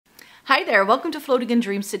Hi there, welcome to Floating in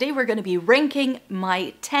Dreams. Today we're going to be ranking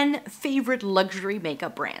my 10 favorite luxury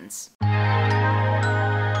makeup brands.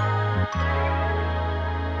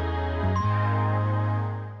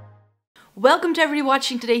 Welcome to everybody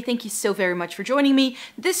watching today. Thank you so very much for joining me.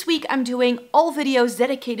 This week I'm doing all videos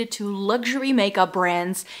dedicated to luxury makeup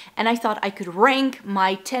brands, and I thought I could rank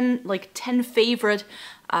my 10 favorite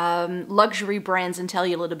luxury brands and tell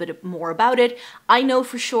you a little bit more about it. I know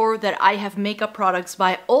for sure that I have makeup products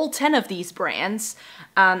by all 10 of these brands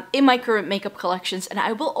in my current makeup collections, and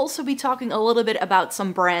I will also be talking a little bit about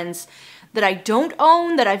some brands that I don't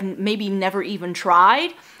own, that I've maybe never even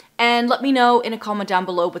tried. And let me know in a comment down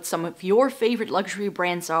below what some of your favorite luxury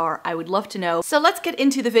brands are. I would love to know. So let's get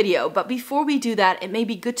into the video. But before we do that, it may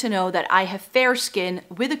be good to know that I have fair skin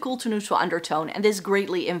with a cool to neutral undertone, and this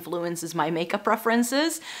greatly influences my makeup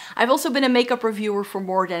preferences. I've also been a makeup reviewer for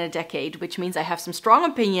more than a decade, which means I have some strong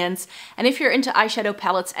opinions. And if you're into eyeshadow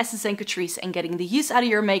palettes, essence and Catrice, and getting the use out of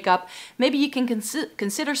your makeup, maybe you can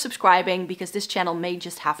consider subscribing, because this channel may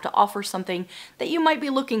just have to offer something that you might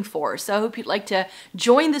be looking for. So I hope you'd like to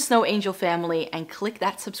join the Snow Angel family and click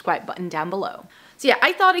that subscribe button down below. So yeah,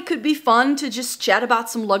 I thought it could be fun to just chat about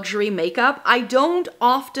some luxury makeup. I don't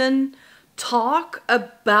often talk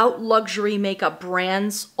about luxury makeup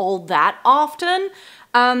brands all that often.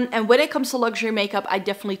 And when it comes to luxury makeup, I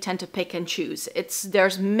definitely tend to pick and choose.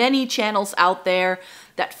 There's many channels out there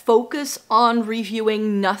that focus on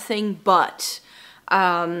reviewing nothing but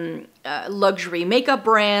luxury makeup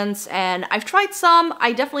brands, and I've tried some.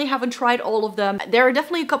 I definitely haven't tried all of them. There are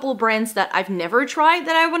definitely a couple of brands that I've never tried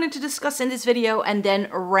that I wanted to discuss in this video, and then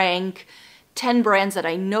rank 10 brands that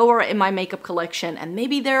I know are in my makeup collection, and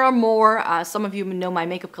maybe there are more. Some of you know my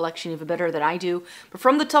makeup collection even better than I do, but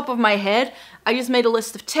from the top of my head, I just made a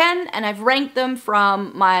list of 10, and I've ranked them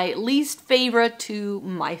from my least favorite to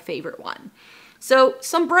my favorite one. So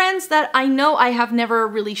some brands that I know I have never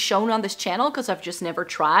really shown on this channel because I've just never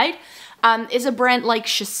tried is a brand like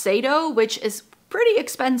Shisheido, which is pretty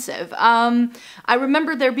expensive. I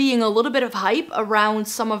remember there being a little bit of hype around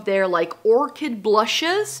some of their like orchid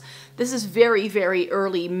blushes. This is very, very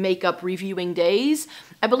early makeup reviewing days.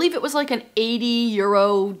 I believe it was like an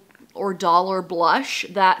 €80 or dollar blush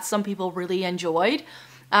that some people really enjoyed.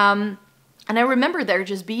 And I remember there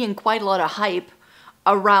just being quite a lot of hype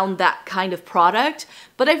around that kind of product,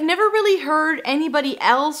 but I've never really heard anybody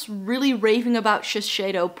else really raving about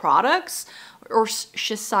Shisheido products, or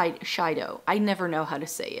Shisheido. I never know how to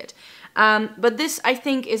say it. But this, I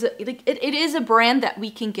think, is it is a brand that we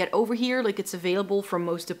can get over here. Like, it's available from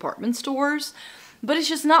most department stores, but it's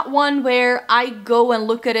just not one where I go and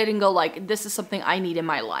look at it and go like, this is something I need in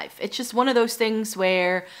my life. It's just one of those things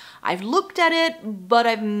where I've looked at it, but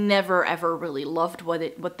I've never ever really loved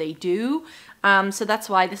what they do. So that's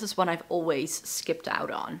why this is one I've always skipped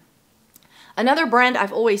out on. Another brand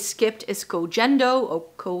I've always skipped is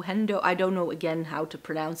Cohendo. I don't know again how to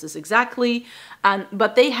pronounce this exactly,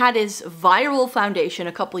 but they had this viral foundation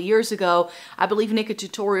a couple years ago. I believe Naked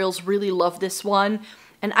Tutorials really loved this one.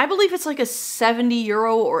 And I believe it's like a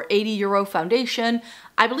 €70 or €80 foundation.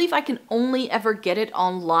 I believe I can only ever get it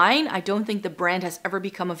online. I don't think the brand has ever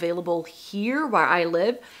become available here where I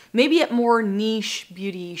live. Maybe at more niche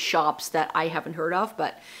beauty shops that I haven't heard of,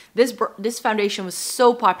 but this foundation was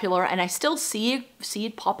so popular, and I still see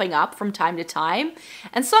it popping up from time to time.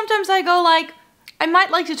 And sometimes I go like, I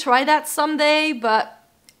might like to try that someday, but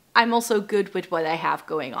I'm also good with what I have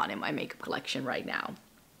going on in my makeup collection right now.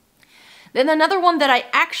 Then another one that I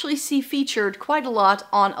actually see featured quite a lot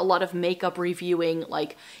on a lot of makeup reviewing,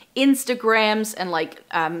 like Instagrams and like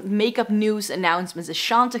makeup news announcements, is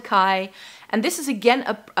Chantecaille. And this is again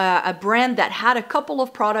a brand that had a couple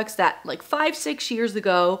of products that like 5-6 years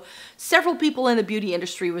ago, several people in the beauty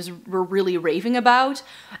industry were really raving about.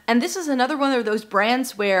 And this is another one of those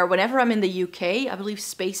brands where whenever I'm in the UK, I believe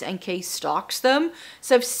Space NK stocks them.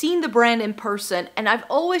 So I've seen the brand in person, and I've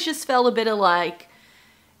always just felt a bit of like,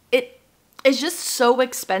 it's just so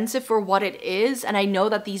expensive for what it is, and I know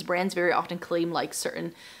that these brands very often claim like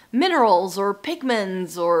certain minerals or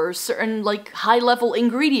pigments or certain like high-level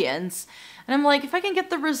ingredients, and I'm like, if I can get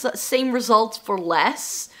the same results for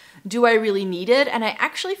less, do I really need it? And I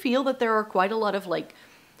actually feel that there are quite a lot of like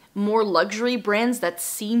more luxury brands that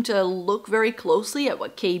seem to look very closely at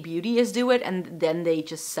what K-beauty is doing, and then they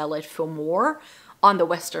just sell it for more on the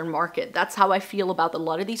Western market. That's how I feel about a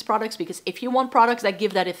lot of these products, because if you want products that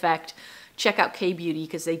give that effect, check out K-beauty,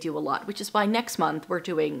 because they do a lot, which is why next month we're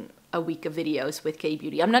doing a week of videos with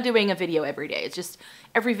K-beauty. I'm not doing a video every day. It's just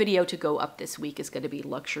every video to go up this week is going to be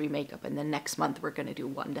luxury makeup, and then next month we're going to do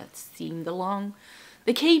one that's themed along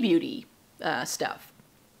the K-beauty stuff.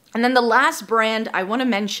 And then the last brand I want to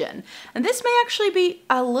mention, and this may actually be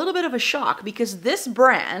a little bit of a shock because this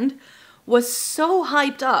brand was so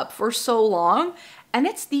hyped up for so long, and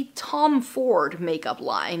it's the Tom Ford makeup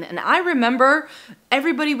line. And I remember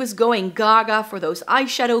everybody was going gaga for those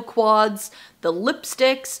eyeshadow quads, the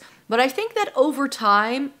lipsticks, but I think that over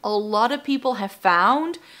time, a lot of people have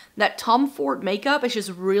found that Tom Ford makeup is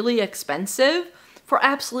just really expensive for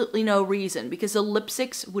absolutely no reason, because the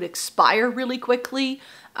lipsticks would expire really quickly.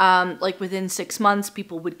 Like within 6 months,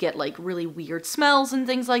 people would get like really weird smells and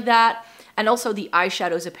things like that. And also the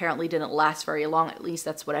eyeshadows apparently didn't last very long, at least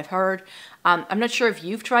that's what I've heard. I'm not sure if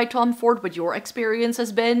you've tried Tom Ford, what your experience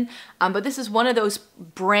has been, but this is one of those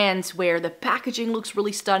brands where the packaging looks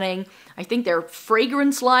really stunning. I think their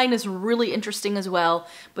fragrance line is really interesting as well.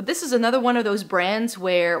 But this is another one of those brands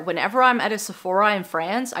where whenever I'm at a Sephora in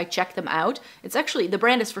France, I check them out. It's actually, the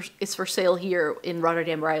brand is for sale here in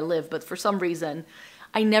Rotterdam where I live, but for some reason,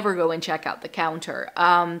 I never go and check out the counter.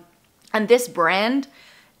 And this brand,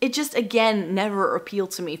 it just, again, never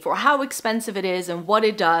appealed to me for how expensive it is and what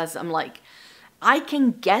it does. I'm like, I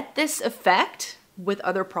can get this effect with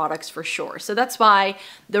other products for sure. So that's why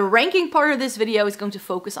the ranking part of this video is going to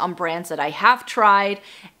focus on brands that I have tried.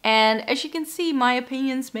 And as you can see, my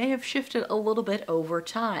opinions may have shifted a little bit over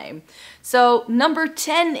time. So number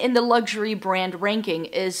 10 in the luxury brand ranking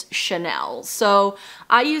is Chanel. So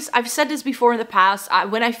I've said this before in the past,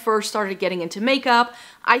 when I first started getting into makeup,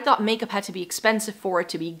 I thought makeup had to be expensive for it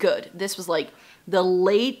to be good. This was like the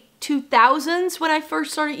late 2000s when I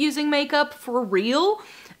first started using makeup for real.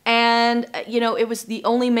 And, you know, it was the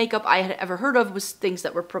only makeup I had ever heard of was things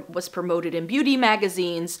that was promoted in beauty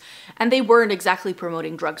magazines, and they weren't exactly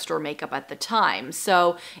promoting drugstore makeup at the time.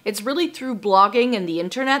 So it's really through blogging and the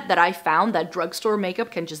internet that I found that drugstore makeup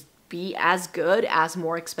can just be as good as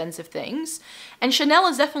more expensive things. And Chanel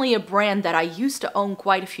is definitely a brand that I used to own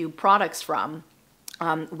quite a few products from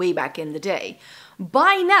way back in the day.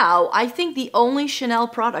 By now, I think the only Chanel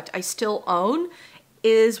product I still own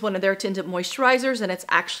is one of their tinted moisturizers, and it's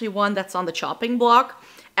actually one that's on the chopping block,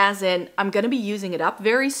 as in I'm going to be using it up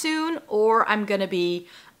very soon, or I'm going to be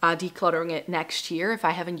decluttering it next year if I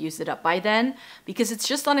haven't used it up by then, because it's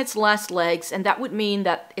just on its last legs, and that would mean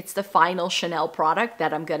that it's the final Chanel product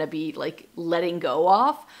that I'm going to be like letting go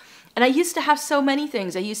of. And I used to have so many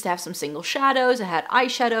things. I used to have some single shadows, I had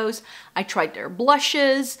eyeshadows, I tried their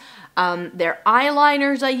blushes, their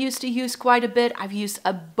eyeliners I used to use quite a bit. I've used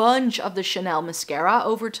a bunch of the Chanel mascara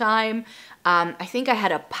over time. I think I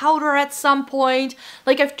had a powder at some point.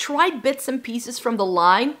 Like, I've tried bits and pieces from the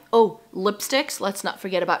line. Oh, lipsticks. Let's not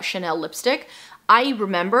forget about Chanel lipstick. I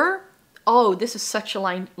remember, oh, this is such a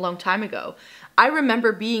long time ago. I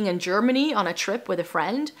remember being in Germany on a trip with a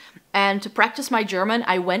friend, and to practice my German,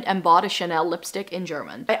 I went and bought a Chanel lipstick in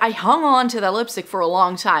German. I hung on to that lipstick for a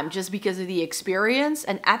long time just because of the experience,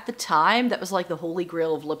 and at the time, that was like the holy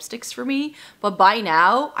grail of lipsticks for me. But by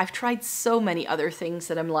now, I've tried so many other things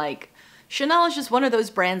that I'm like, Chanel is just one of those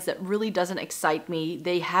brands that really doesn't excite me.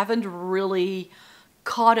 They haven't really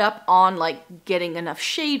caught up on like getting enough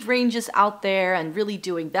shade ranges out there and really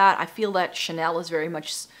doing that. I feel that Chanel is very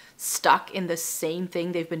much stuck in the same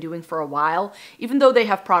thing they've been doing for a while, even though they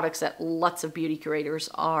have products that lots of beauty curators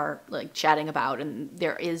are like chatting about, and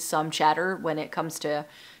there is some chatter when it comes to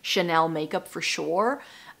Chanel makeup for sure.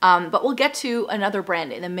 But we'll get to another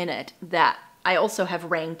brand in a minute that I also have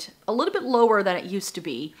ranked a little bit lower than it used to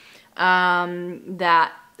be,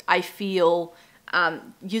 that I feel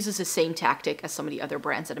uses the same tactic as some of the other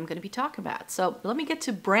brands that I'm going to be talking about. So let me get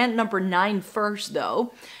to brand number 9 first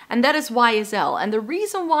though, and that is YSL. And the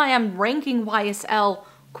reason why I'm ranking YSL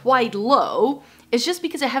quite low is just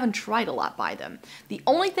because I haven't tried a lot by them. The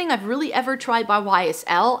only thing I've really ever tried by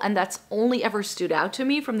YSL, and that's only ever stood out to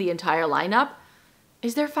me from the entire lineup,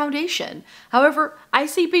 is their foundation. However, I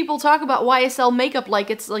see people talk about YSL makeup like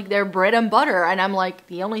it's like their bread and butter, and I'm like,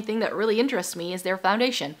 the only thing that really interests me is their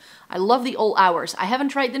foundation. I love the old hours. I haven't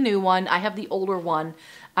tried the new one. I have the older one,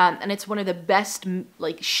 and it's one of the best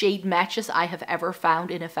like shade matches I have ever found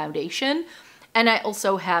in a foundation. And I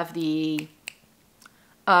also have the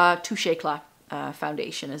Touche Éclat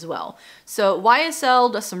foundation as well. So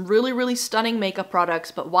YSL does some really, really stunning makeup products,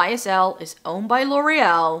 but YSL is owned by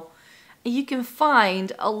L'Oreal. You can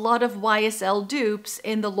find a lot of YSL dupes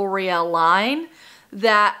in the L'Oreal line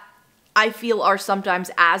that I feel are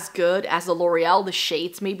sometimes as good as the L'Oreal. The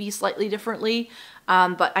shades may be slightly differently,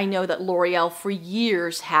 but I know that L'Oreal for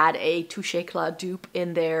years had a Touche Éclat dupe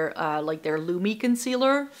in their like their Lumi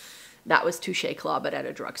concealer. That was Touche Éclat, but at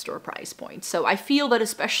a drugstore price point. So I feel that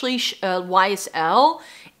especially YSL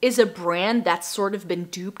is a brand that's sort of been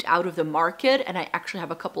duped out of the market, and I actually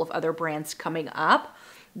have a couple of other brands coming up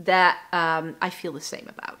that I feel the same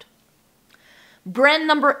about. Brand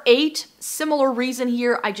number 8, similar reason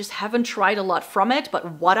here, I just haven't tried a lot from it,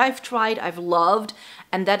 but what I've tried, I've loved,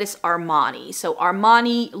 and that is Armani. So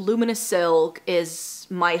Armani Luminous Silk is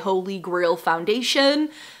my holy grail foundation.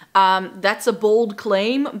 That's a bold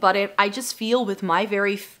claim, but I just feel with my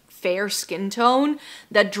very fair skin tone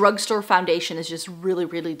that drugstore foundation is just really,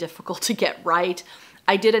 really difficult to get right.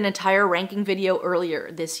 I did an entire ranking video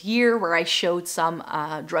earlier this year where I showed some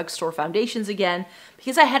drugstore foundations again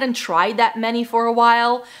because I hadn't tried that many for a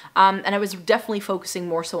while, and I was definitely focusing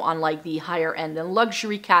more so on like the higher end and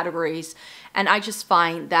luxury categories, and I just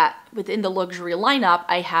find that within the luxury lineup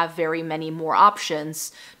I have very many more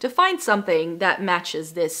options to find something that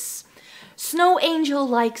matches this snow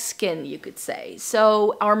angel-like skin, you could say.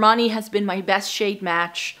 So Armani has been my best shade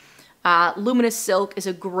match. Luminous Silk is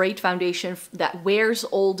a great foundation that wears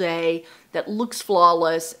all day, that looks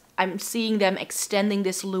flawless. I'm seeing them extending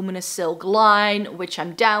this Luminous Silk line, which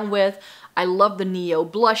I'm down with. I love the Neo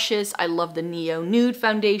blushes. I love the Neo Nude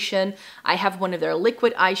foundation. I have one of their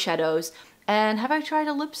liquid eyeshadows. And have I tried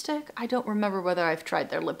a lipstick? I don't remember whether I've tried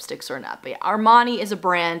their lipsticks or not. But yeah, Armani is a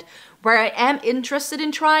brand where I am interested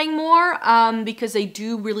in trying more because they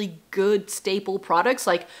do really good staple products.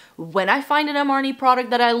 Like when I find an Armani product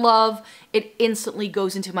that I love, it instantly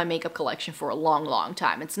goes into my makeup collection for a long, long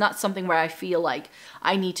time. It's not something where I feel like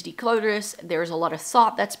I need to declutter this. There's a lot of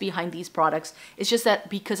thought that's behind these products. It's just that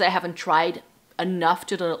because I haven't tried enough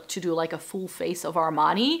to do like a full face of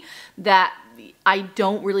Armani, that I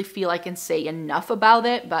don't really feel I can say enough about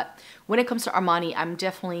it. But when it comes to Armani, I'm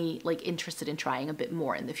definitely like interested in trying a bit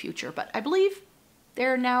more in the future. But I believe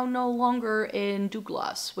they're now no longer in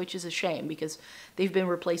Douglas, which is a shame because they've been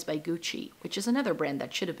replaced by Gucci, which is another brand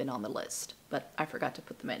that should have been on the list, but I forgot to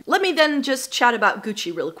put them in. Let me then just chat about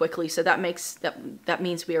Gucci real quickly. So that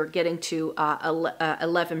means we are getting to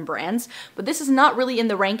 11 brands, but this is not really in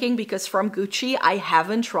the ranking because from Gucci, I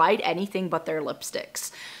haven't tried anything but their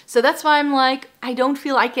lipsticks. So that's why I'm like, I don't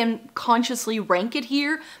feel I can consciously rank it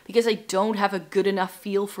here because I don't have a good enough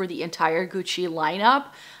feel for the entire Gucci lineup.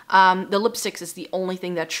 The lipsticks is the only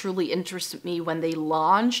thing that truly interested me when they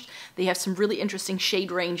launched. They have some really interesting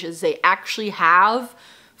shade ranges. They actually have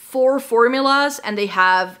 4 formulas and they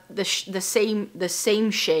have the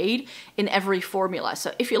same shade in every formula.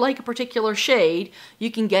 So if you like a particular shade,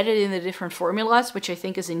 you can get it in the different formulas, which I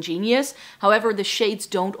think is ingenious. However, the shades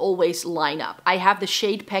don't always line up. I have the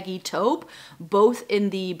shade Peggy Taupe, both in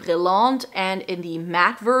the Brillant and in the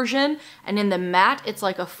matte version. And in the matte, it's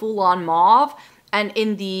like a full-on mauve. And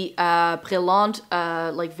in the Brillant,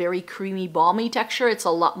 like very creamy, balmy texture, it's a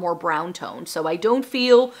lot more brown tone. So I don't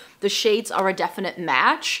feel the shades are a definite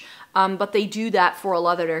match, but they do that for a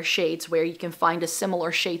lot of their shades where you can find a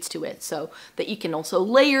similar shades to it so that you can also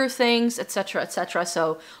layer things, etc., etc.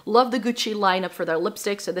 So love the Gucci lineup for their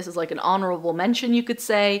lipsticks. So this is like an honorable mention, you could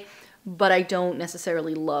say. But I don't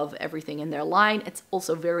necessarily love everything in their line. It's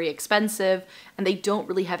also very expensive, and they don't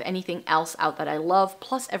really have anything else out that I love.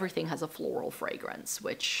 Plus, everything has a floral fragrance,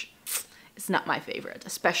 which is not my favorite,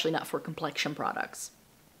 especially not for complexion products.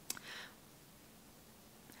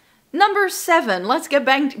 Number 7, let's get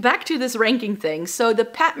back to this ranking thing. So the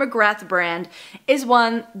Pat McGrath brand is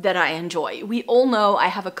one that I enjoy. We all know I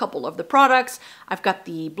have a couple of the products. I've got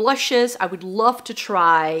the blushes. I would love to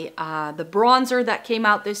try the bronzer that came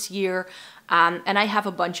out this year. And I have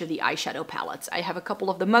a bunch of the eyeshadow palettes. I have a couple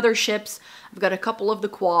of the motherships. I've got a couple of the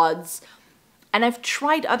quads. And I've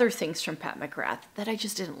tried other things from Pat McGrath that I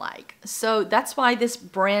just didn't like. So that's why this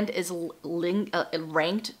brand is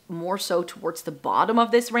ranked more so towards the bottom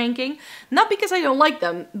of this ranking. Not because I don't like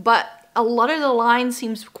them, but a lot of the line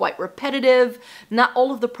seems quite repetitive. Not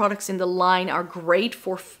all of the products in the line are great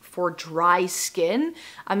for dry skin.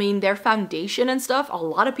 I mean, their foundation and stuff, a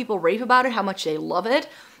lot of people rave about it, how much they love it.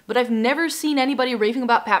 But I've never seen anybody raving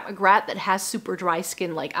about Pat McGrath that has super dry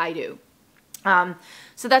skin like I do.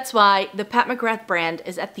 So that's why the Pat McGrath brand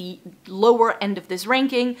is at the lower end of this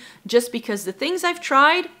ranking, just because the things I've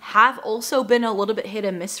tried have also been a little bit hit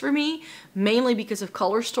and miss for me, mainly because of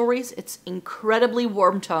color stories. It's incredibly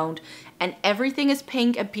warm toned and everything is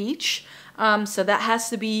pink and peach. So that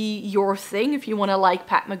has to be your thing if you want to like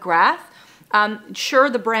Pat McGrath. Sure,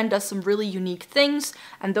 the brand does some really unique things,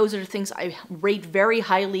 and those are the things I rate very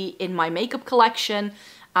highly in my makeup collection.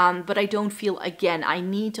 But I don't feel, again, I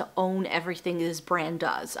need to own everything this brand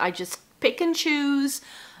does. I just pick and choose,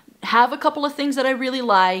 have a couple of things that I really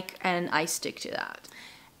like, and I stick to that.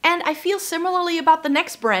 And I feel similarly about the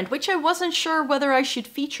next brand, which I wasn't sure whether I should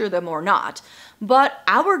feature them or not. But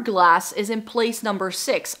Hourglass is in place number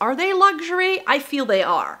 6. Are they luxury? I feel they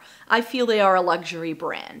are. I feel they are a luxury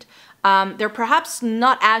brand. They're perhaps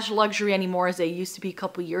not as luxury anymore as they used to be a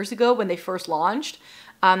couple years ago when they first launched.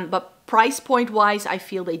 But price point wise, I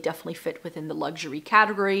feel they definitely fit within the luxury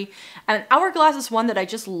category. And Hourglass is one that I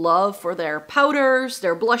just love for their powders,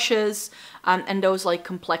 their blushes, and those like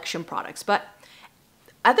complexion products. But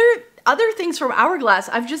other things from Hourglass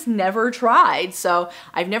I've just never tried. So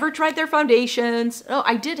I've never tried their foundations. Oh,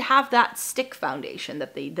 I did have that stick foundation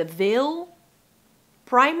that the Veil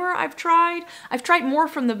primer I've tried. I've tried more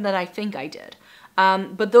from them than I think I did.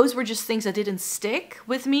 But those were just things that didn't stick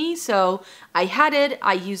with me. So I had it,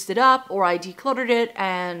 I used it up, or I decluttered it,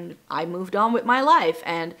 and I moved on with my life.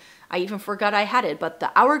 And I even forgot I had it. But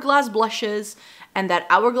the Hourglass blushes and that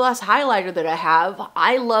Hourglass highlighter that I have,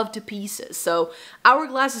 I love to pieces. So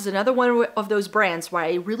Hourglass is another one of those brands where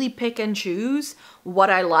I really pick and choose what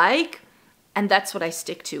I like. And that's what I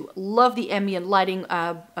stick to. Love the ambient lighting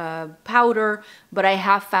powder, but I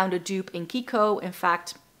have found a dupe in Kiko. In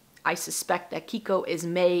fact, I suspect that Kiko is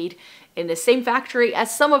made in the same factory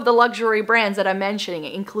as some of the luxury brands that I'm mentioning,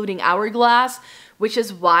 including Hourglass, which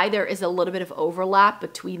is why there is a little bit of overlap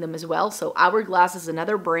between them as well. So Hourglass is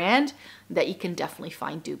another brand that you can definitely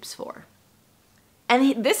find dupes for.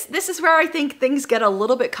 And this is where I think things get a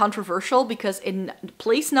little bit controversial, because in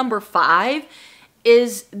place number 5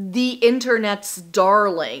 is the internet's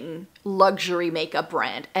darling luxury makeup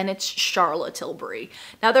brand, and it's Charlotte Tilbury.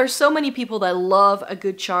 Now, there's so many people that love a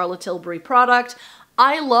good Charlotte Tilbury product.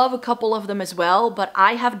 I love a couple of them as well, but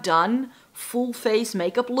I have done full face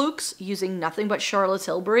makeup looks using nothing but Charlotte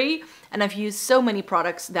Tilbury, and I've used so many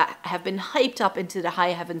products that have been hyped up into the high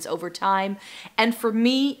heavens over time, and for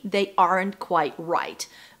me, they aren't quite right.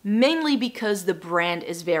 Mainly because the brand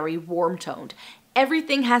is very warm toned.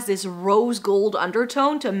 Everything has this rose gold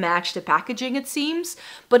undertone to match the packaging, it seems,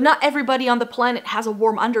 but not everybody on the planet has a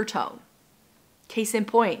warm undertone. Case in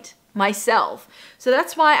point, myself. So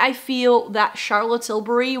that's why I feel that Charlotte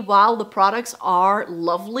Tilbury, while the products are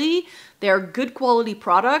lovely, they're good quality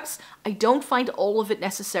products, I don't find all of it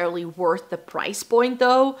necessarily worth the price point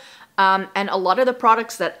though. And a lot of the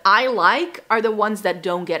products that I like are the ones that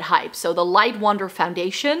don't get hype. So the Light Wonder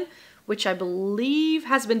Foundation, which I believe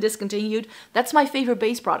has been discontinued, that's my favorite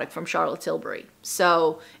base product from Charlotte Tilbury.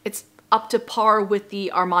 So it's up to par with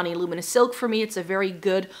the Armani Luminous Silk for me. It's a very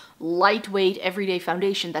good, lightweight, everyday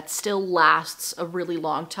foundation that still lasts a really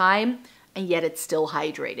long time, and yet it's still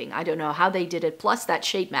hydrating. I don't know how they did it. Plus, that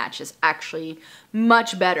shade match is actually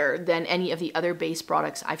much better than any of the other base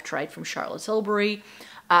products I've tried from Charlotte Tilbury.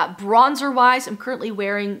 Bronzer-wise, I'm currently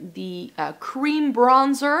wearing the cream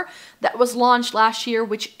bronzer that was launched last year,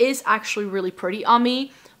 which is actually really pretty on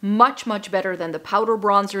me. Much, much better than the powder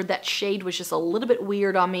bronzer. That shade was just a little bit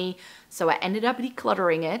weird on me, so I ended up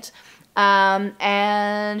decluttering it.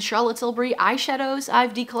 And Charlotte Tilbury eyeshadows,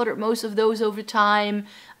 I've decluttered most of those over time.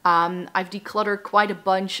 I've decluttered quite a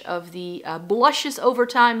bunch of the blushes over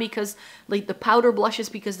time, because like the powder blushes,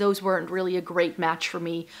 because those weren't really a great match for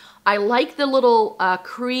me. I like the little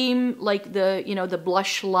cream, like the, you know, the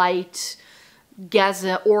Blush Light,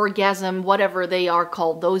 Orgasm, whatever they are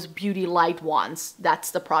called, those Beauty Light ones.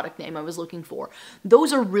 That's the product name I was looking for.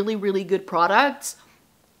 Those are really, really good products.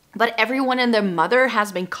 But everyone and their mother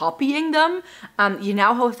has been copying them. You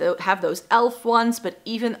now have those e.l.f. ones, but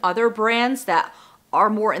even other brands that are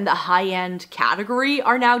more in the high-end category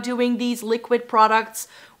are now doing these liquid products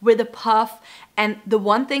with a puff. And the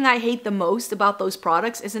one thing I hate the most about those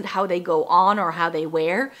products isn't how they go on or how they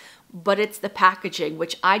wear, but it's the packaging,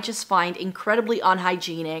 which I just find incredibly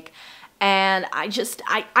unhygienic. And I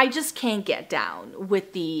just can't get down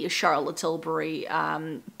with the Charlotte Tilbury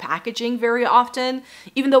packaging very often,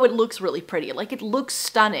 even though it looks really pretty. Like, it looks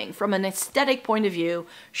stunning. From an aesthetic point of view,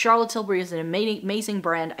 Charlotte Tilbury is an amazing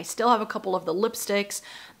brand. I still have a couple of the lipsticks.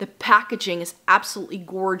 The packaging is absolutely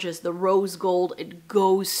gorgeous. The rose gold, it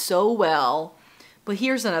goes so well. But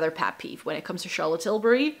here's another pet peeve when it comes to Charlotte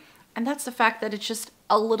Tilbury, and that's the fact that it's just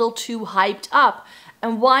a little too hyped up.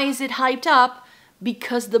 And why is it hyped up?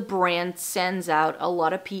 Because the brand sends out a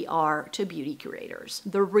lot of PR to beauty creators.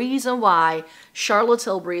 The reason why Charlotte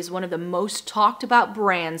Tilbury is one of the most talked about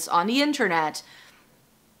brands on the internet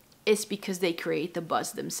is because they create the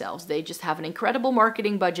buzz themselves. They just have an incredible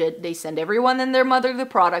marketing budget. They send everyone and their mother the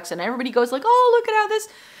products, and everybody goes like, oh, look at how this...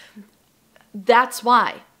 That's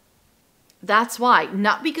why. That's why.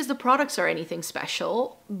 Not because the products are anything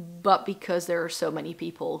special, but because there are so many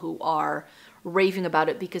people who are raving about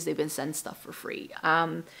it because they've been sent stuff for free.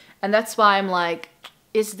 And that's why I'm like,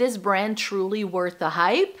 is this brand truly worth the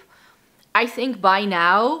hype? I think by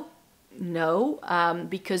now, no,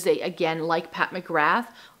 because they, again, like Pat McGrath,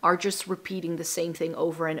 are just repeating the same thing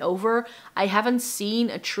over and over. I haven't seen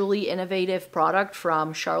a truly innovative product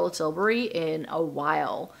from Charlotte Tilbury in a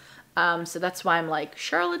while. So that's why I'm like,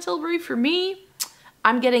 Charlotte Tilbury, for me,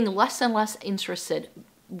 I'm getting less and less interested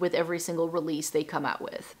with every single release they come out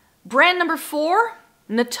with. Brand number 4,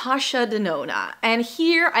 Natasha Denona. And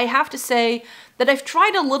here I have to say that I've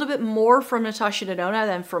tried a little bit more from Natasha Denona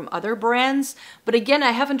than from other brands. But again, I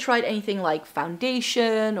haven't tried anything like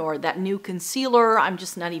foundation or that new concealer. I'm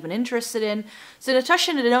just not even interested in. So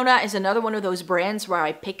Natasha Denona is another one of those brands where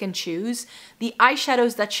I pick and choose. The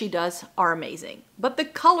eyeshadows that she does are amazing, but the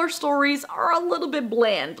color stories are a little bit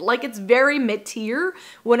bland. Like, it's very mid-tier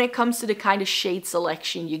when it comes to the kind of shade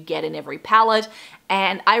selection you get in every palette.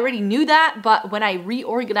 And I already knew that, but when I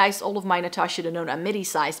reorganized all of my Natasha Denona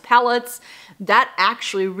midi-sized palettes, that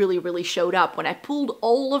actually really showed up. When I pulled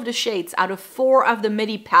all of the shades out of 4 of the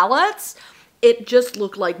midi palettes, it just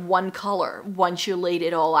looked like one color once you laid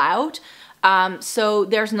it all out. So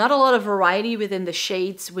there's not a lot of variety within the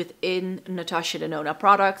shades within Natasha Denona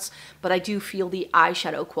products, but I do feel the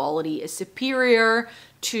eyeshadow quality is superior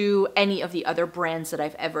to any of the other brands that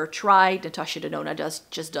I've ever tried. Natasha Denona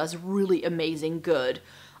just does really amazing good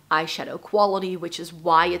eyeshadow quality, which is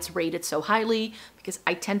why it's rated so highly, because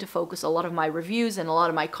I tend to focus a lot of my reviews and a lot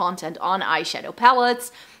of my content on eyeshadow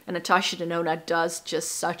palettes, and Natasha Denona does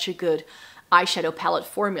just such a good eyeshadow palette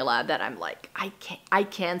formula that I'm like, I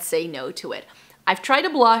can't say no to it. I've tried a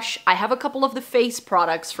blush. I have a couple of the face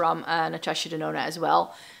products from Natasha Denona as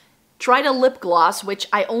well. Tried a lip gloss, which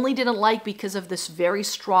I only didn't like because of this very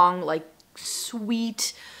strong, like,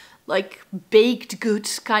 sweet, like, baked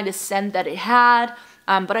goods kind of scent that it had.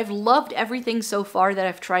 But I've loved everything so far that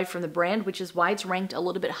I've tried from the brand, which is why it's ranked a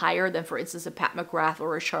little bit higher than, for instance, a Pat McGrath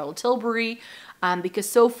or a Charlotte Tilbury. Because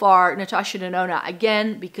so far, Natasha Denona,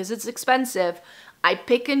 again, because it's expensive, I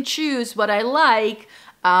pick and choose what I like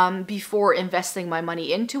before investing my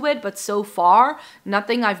money into it. But so far,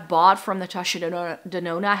 nothing I've bought from Natasha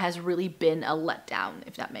Denona has really been a letdown,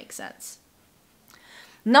 if that makes sense.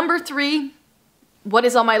 Number 3. What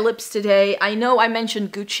is on my lips today? I know I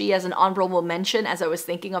mentioned Gucci as an honorable mention as I was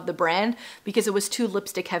thinking of the brand because it was too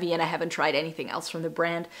lipstick heavy and I haven't tried anything else from the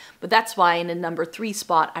brand. But that's why in the number 3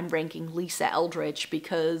 spot, I'm ranking Lisa Eldridge,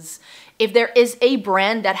 because if there is a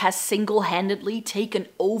brand that has single-handedly taken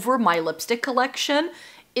over my lipstick collection,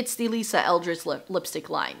 it's the Lisa Eldridge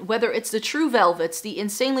lipstick line. Whether it's the True Velvets, the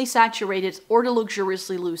Insanely Saturated, or the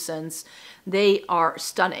Luxuriously Lucents, they are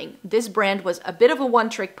stunning. This brand was a bit of a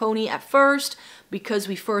one-trick pony at first because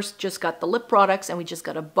we first just got the lip products and we just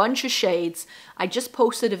got a bunch of shades. I just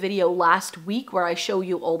posted a video last week where I show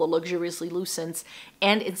you all the Luxuriously Lucents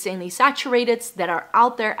and Insanely Saturateds that are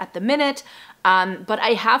out there at the minute. But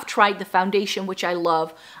I have tried the foundation, which I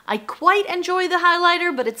love. I quite enjoy the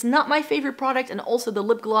highlighter, but it's not my favorite product, and also the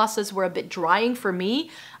lip glosses were a bit drying for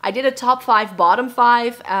me. I did a top 5, bottom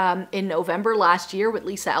 5 in November last year with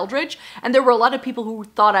Lisa Eldridge, and there were a lot of people who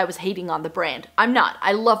thought I was hating on the brand. I'm not.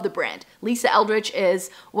 I love the brand. Lisa Eldridge is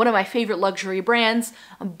one of my favorite luxury brands,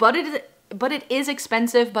 but it is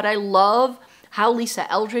expensive, but I love how Lisa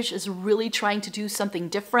Eldridge is really trying to do something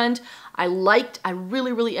different. I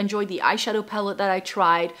really enjoyed the eyeshadow palette that I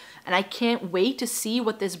tried, and I can't wait to see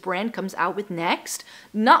what this brand comes out with next.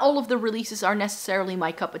 Not all of the releases are necessarily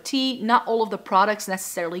my cup of tea. Not all of the products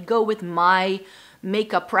necessarily go with my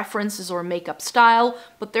makeup preferences or makeup style,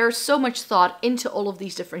 but there's so much thought into all of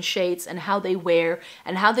these different shades and how they wear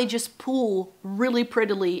and how they just pull really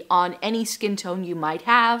prettily on any skin tone you might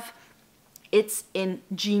have. It's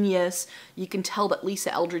ingenious. You can tell that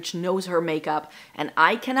Lisa Eldridge knows her makeup, and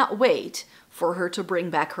I cannot wait for her to bring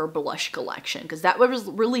back her blush collection, because that was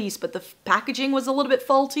released, but the packaging was a little bit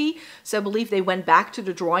faulty, so I believe they went back to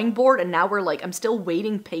the drawing board, and now I'm still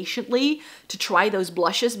waiting patiently to try those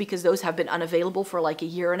blushes because those have been unavailable for like a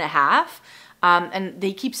year and a half. And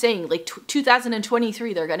they keep saying like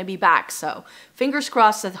 2023 they're going to be back, so fingers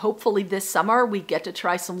crossed that hopefully this summer we get to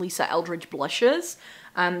try some Lisa Eldridge blushes.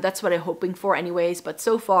 That's what I'm hoping for anyways, but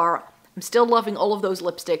so far I'm still loving all of those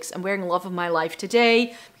lipsticks. I'm wearing Love of My Life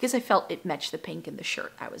today because I felt it matched the pink in the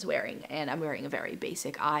shirt I was wearing, and I'm wearing a very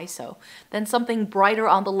basic eye, so then something brighter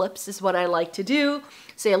on the lips is what I like to do.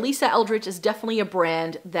 So Lisa Eldridge is definitely a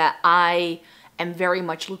brand that I am very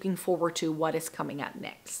much looking forward to what is coming out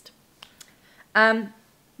next.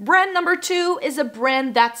 Brand number 2 is a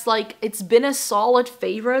brand that's like, it's been a solid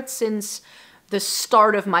favorite since the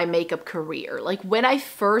start of my makeup career. Like when I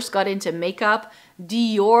first got into makeup,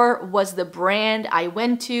 Dior was the brand I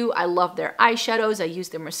went to. I loved their eyeshadows. I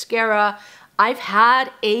used their mascara. I've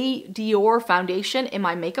had a Dior foundation in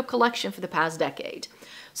my makeup collection for the past decade.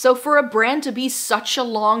 So for a brand to be such a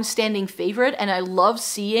long-standing favorite, and I love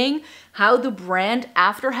seeing how the brand,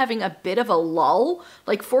 after having a bit of a lull,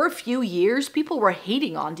 like for a few years, people were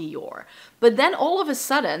hating on Dior. But then all of a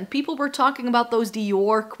sudden, people were talking about those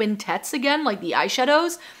Dior quintets again, like the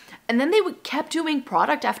eyeshadows, and then they kept doing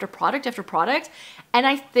product after product after product. And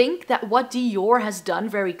I think that what Dior has done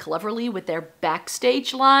very cleverly with their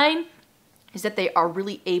Backstage line is that they are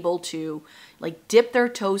really able to like dip their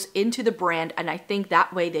toes into the brand, and I think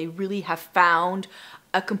that way they really have found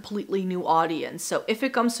a completely new audience. So if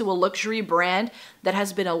it comes to a luxury brand that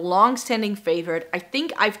has been a long-standing favorite, I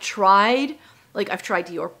think I've tried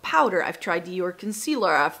Dior powder, I've tried Dior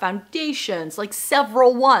concealer, I have foundations, like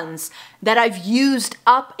several ones that I've used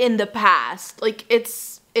up in the past. Like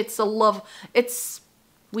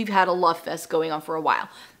we've had a love fest going on for a while.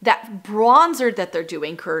 That bronzer that they're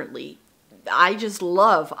doing currently, I just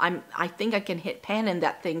love. I think I can hit pan in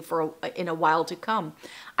that thing in a while to come.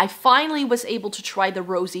 I finally was able to try the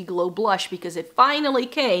Rosy Glow blush because it finally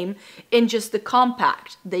came in just the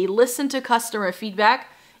compact. They listened to customer feedback,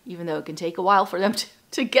 even though it can take a while for them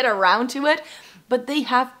to get around to it, but they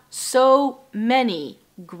have so many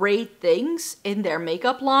great things in their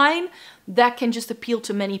makeup line that can just appeal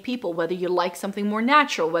to many people, whether you like something more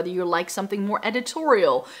natural, whether you like something more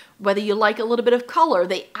editorial, whether you like a little bit of color.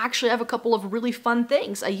 They actually have a couple of really fun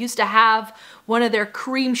things. I used to have one of their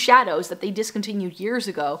cream shadows that they discontinued years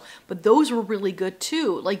ago, but those were really good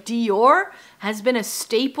too. Like Dior has been a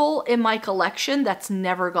staple in my collection that's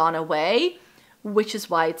never gone away, which is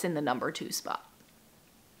why it's in the #2 spot.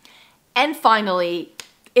 And finally,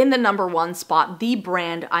 in the #1 spot, the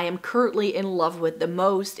brand I am currently in love with the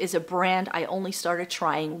most is a brand I only started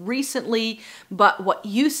trying recently, but what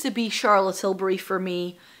used to be Charlotte Tilbury for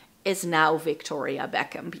me is now Victoria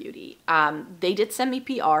Beckham Beauty. They did send me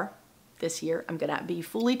PR this year. I'm gonna be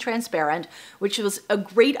fully transparent, which was a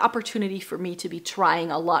great opportunity for me to be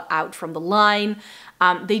trying a lot out from the line.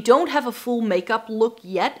 They don't have a full makeup look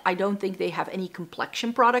yet. I don't think they have any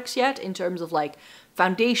complexion products yet in terms of like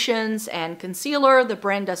foundations and concealer. The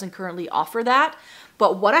brand doesn't currently offer that.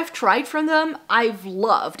 But what I've tried from them, I've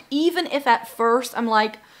loved. Even if at first I'm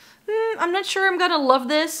like, I'm not sure I'm gonna love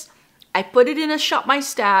this. I put it in a Shop My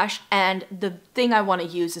Stash, and the thing I wanna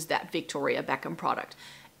use is that Victoria Beckham product.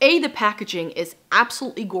 A, the packaging is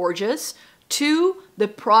absolutely gorgeous. 2, the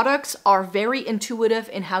products are very intuitive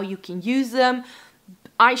in how you can use them.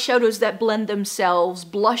 Eyeshadows that blend themselves,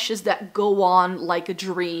 blushes that go on like a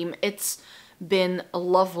dream. It's been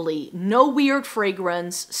lovely. No weird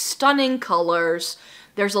fragrance, stunning colors.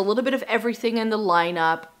 There's a little bit of everything in the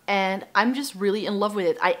lineup, and I'm just really in love with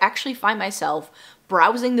it. I actually find myself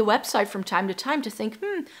browsing the website from time to time to think,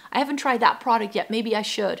 I haven't tried that product yet, maybe I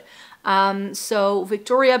should. So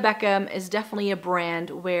Victoria Beckham is definitely a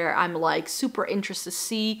brand where I'm like super interested to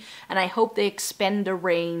see, and I hope they expand the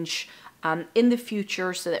range in the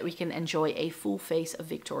future so that we can enjoy a full face of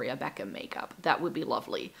Victoria Beckham makeup. That would be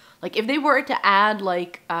lovely. Like if they were to add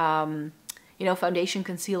like, you know, foundation,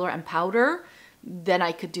 concealer, and powder, then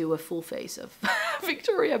I could do a full face of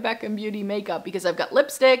Victoria Beckham Beauty makeup, because I've got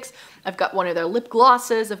lipsticks, I've got one of their lip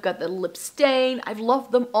glosses, I've got the lip stain, I've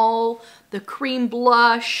loved them all, the cream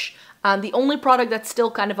blush. The only product that's still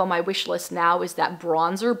kind of on my wish list now is that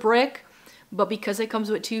bronzer brick. But because it comes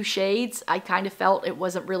with 2 shades, I kind of felt it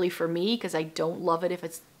wasn't really for me because I don't love it if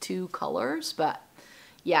it's 2 colors. But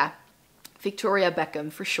yeah, Victoria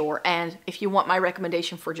Beckham for sure. And if you want my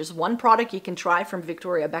recommendation for just one product you can try from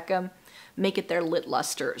Victoria Beckham, make it their Lit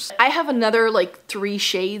Lusters. I have another like 3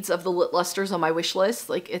 shades of the Lit Lusters on my wish list.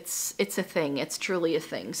 Like it's a thing. It's truly a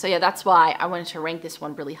thing. So yeah, that's why I wanted to rank this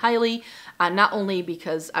one really highly. Not only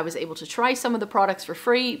because I was able to try some of the products for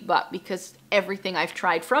free, but because everything I've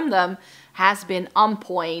tried from them has been on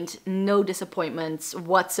point, no disappointments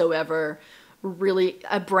whatsoever. Really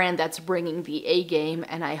a brand that's bringing the A game,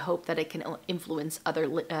 and I hope that it can influence other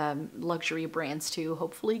luxury brands to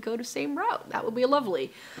hopefully go the same route. That would be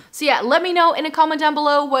lovely. So yeah, let me know in a comment down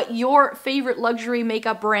below what your favorite luxury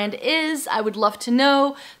makeup brand is. I would love to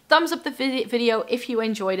know. Thumbs up the video if you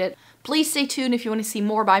enjoyed it. Please stay tuned if you want to see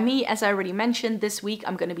more by me. As I already mentioned, this week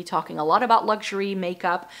I'm going to be talking a lot about luxury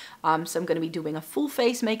makeup. So I'm going to be doing a full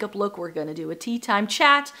face makeup look. We're going to do a tea time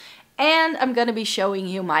chat. And I'm going to be showing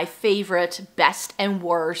you my favorite, best and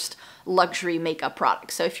worst luxury makeup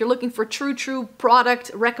products. So if you're looking for true product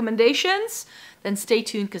recommendations, then stay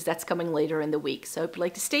tuned because that's coming later in the week. So if you'd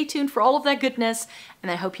like to stay tuned for all of that goodness, and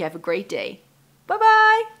I hope you have a great day.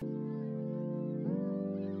 Bye-bye!